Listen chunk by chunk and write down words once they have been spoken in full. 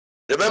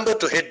Remember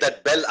to hit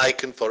that bell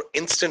icon for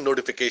instant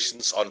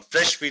notifications on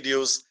fresh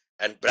videos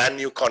and brand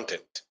new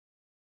content.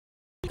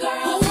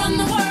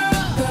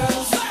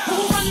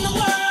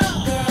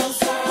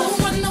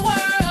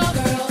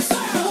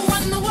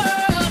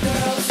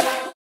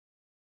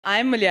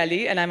 I'm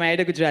Malayali and I married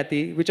a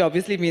Gujarati, which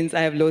obviously means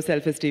I have low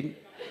self-esteem.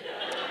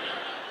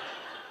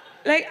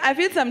 Like, I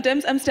feel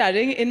sometimes I'm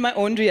starring in my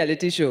own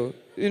reality show.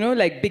 You know,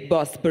 like Big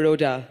Boss,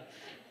 Baroda,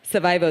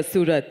 Survivor,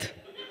 Surat,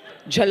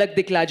 Jhalak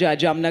Dikla Ja,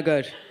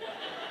 Jamnagar.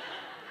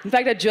 In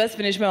fact, I just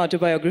finished my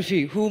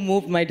autobiography, Who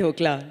Moved My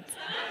Dhokla?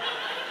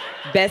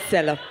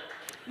 Bestseller.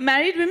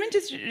 Married women,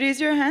 just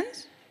raise your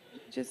hands.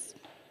 Just...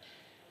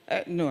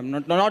 no, I'm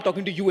not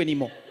talking to you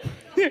anymore.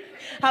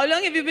 How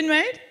long have you been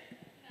married?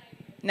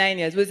 9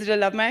 years. Was it a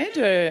love marriage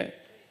or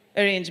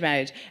arranged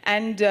marriage?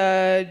 And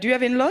do you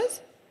have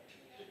in-laws?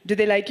 Do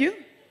they like you?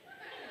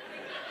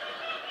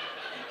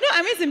 No,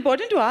 I mean, it's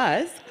important to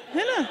ask.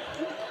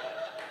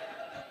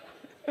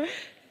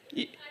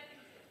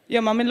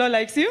 Your mom-in-law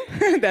likes you?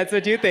 That's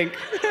what you think.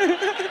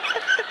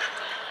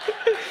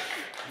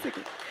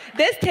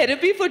 There's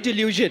therapy for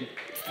delusion.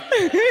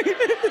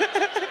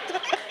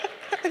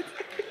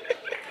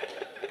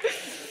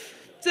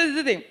 So this is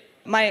the thing.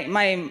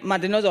 My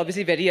mother-in-law is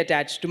obviously very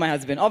attached to my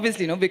husband.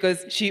 Obviously, no,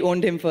 because she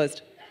owned him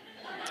first.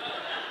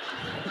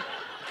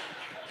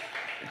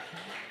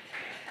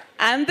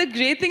 And the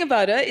great thing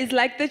about her is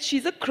like that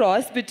she's a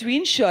cross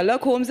between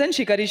Sherlock Holmes and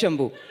Shikari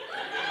Shambhu.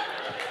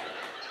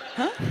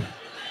 Huh?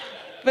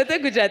 But the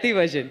Gujarati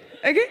version.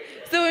 Okay?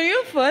 So when we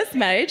were first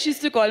married, she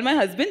used to call my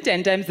husband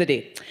 10 times a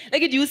day.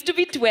 Like it used to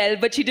be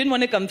 12, but she didn't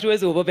want to come through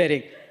as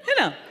overbearing. You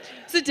know?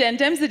 So 10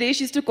 times a day,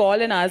 she used to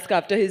call and ask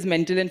after his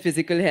mental and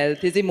physical health,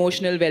 his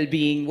emotional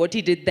well-being, what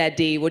he did that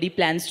day, what he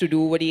plans to do,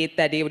 what he ate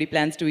that day, what he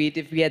plans to eat,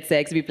 if we had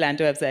sex, we plan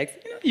to have sex.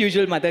 You know,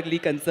 usual motherly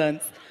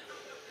concerns.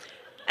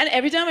 And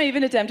every time I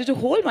even attempted to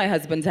hold my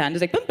husband's hand,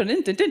 it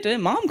was like,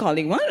 Mom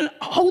calling, what?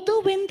 How the,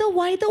 when the,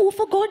 why the, oh,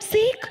 for God's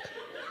sake?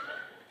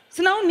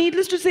 So now,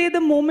 needless to say,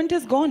 the moment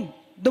has gone.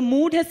 The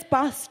mood has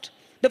passed.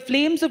 The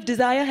flames of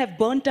desire have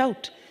burnt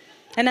out.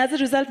 And as a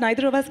result,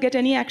 neither of us get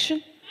any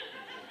action.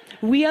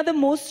 We are the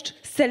most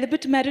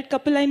celibate married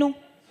couple I know.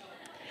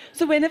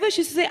 So whenever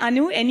she used to say,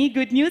 Anu, any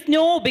good news?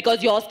 No,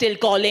 because you're still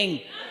calling.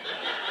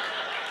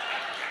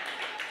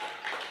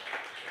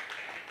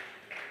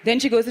 Then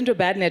she goes into a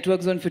bad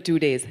network zone for 2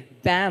 days.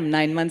 Bam,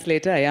 9 months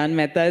later, Ayan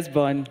Mehta is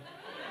born.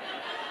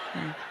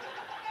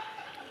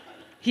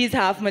 He's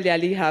half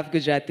Malayali, half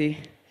Gujarati.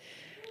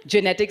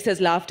 Genetics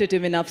has laughed at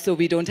him enough, so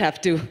we don't have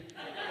to.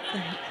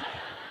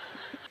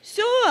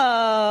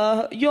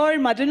 So, your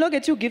mother-in-law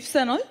gets you gifts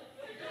and all?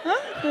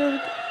 Huh?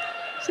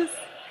 Just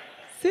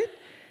sit.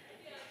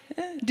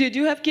 Did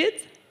you have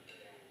kids?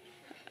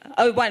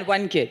 Oh,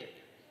 one kid.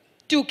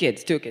 Two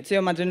kids. So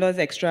your mother-in-law is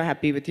extra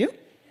happy with you?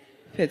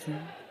 That's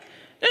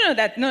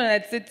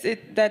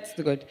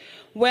good.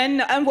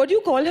 When, what do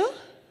you call her?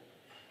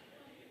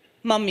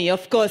 Mummy,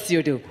 of course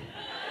you do.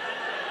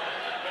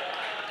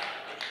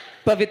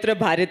 Pavitra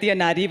Bharatiya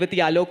Nari with the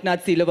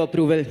Aloknath seal of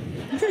approval.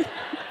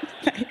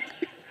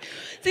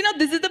 See, now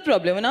this is the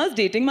problem. When I was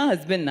dating my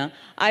husband,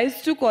 I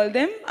used to call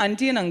them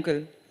auntie and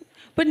uncle.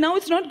 But now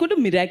it's not going to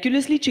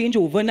miraculously change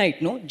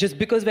overnight, no? Just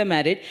because we're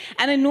married.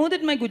 And I know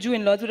that my Guju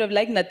in-laws would have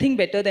liked nothing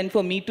better than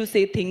for me to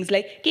say things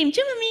like,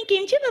 Kimchi mummy,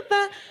 kimchi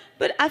papa.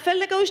 But I felt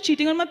like I was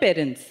cheating on my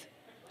parents.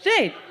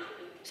 Right?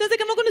 So I was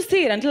like, I'm not going to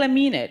say it until I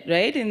mean it,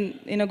 right?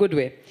 In a good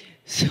way.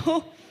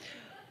 So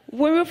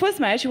when we were first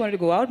married, she wanted to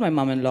go out, my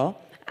mom-in-law.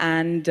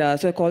 And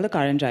so I called the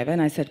car and driver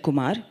and I said,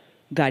 Kumar,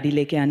 gaadi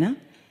leke aana.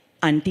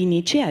 Auntie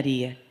niche aa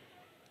rahi hai.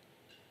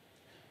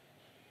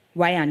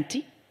 Why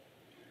auntie?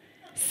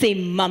 Say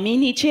mummy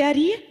niche aa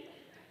rahi hai.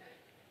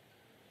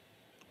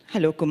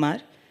 Hello Kumar,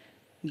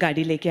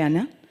 gaadi leke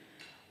aana.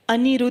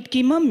 Anirudh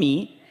ki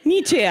mummy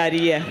niche aa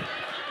rahi hai.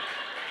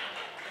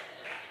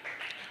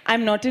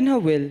 I'm not in her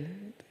will.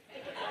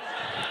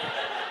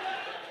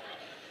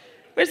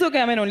 But it's okay,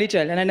 I'm an only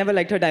child and I never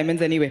liked her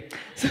diamonds anyway.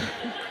 So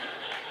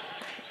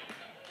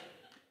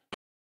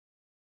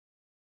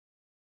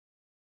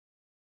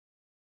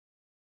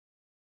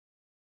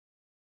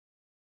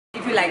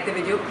if you like the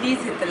video,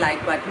 please hit the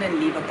like button and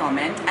leave a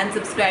comment and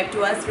subscribe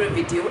to us for a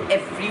video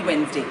every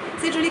Wednesday.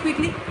 Say it really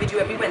quickly, video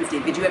every Wednesday,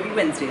 video every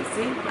Wednesday.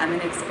 See, I'm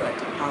an expert.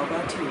 How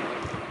about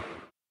you?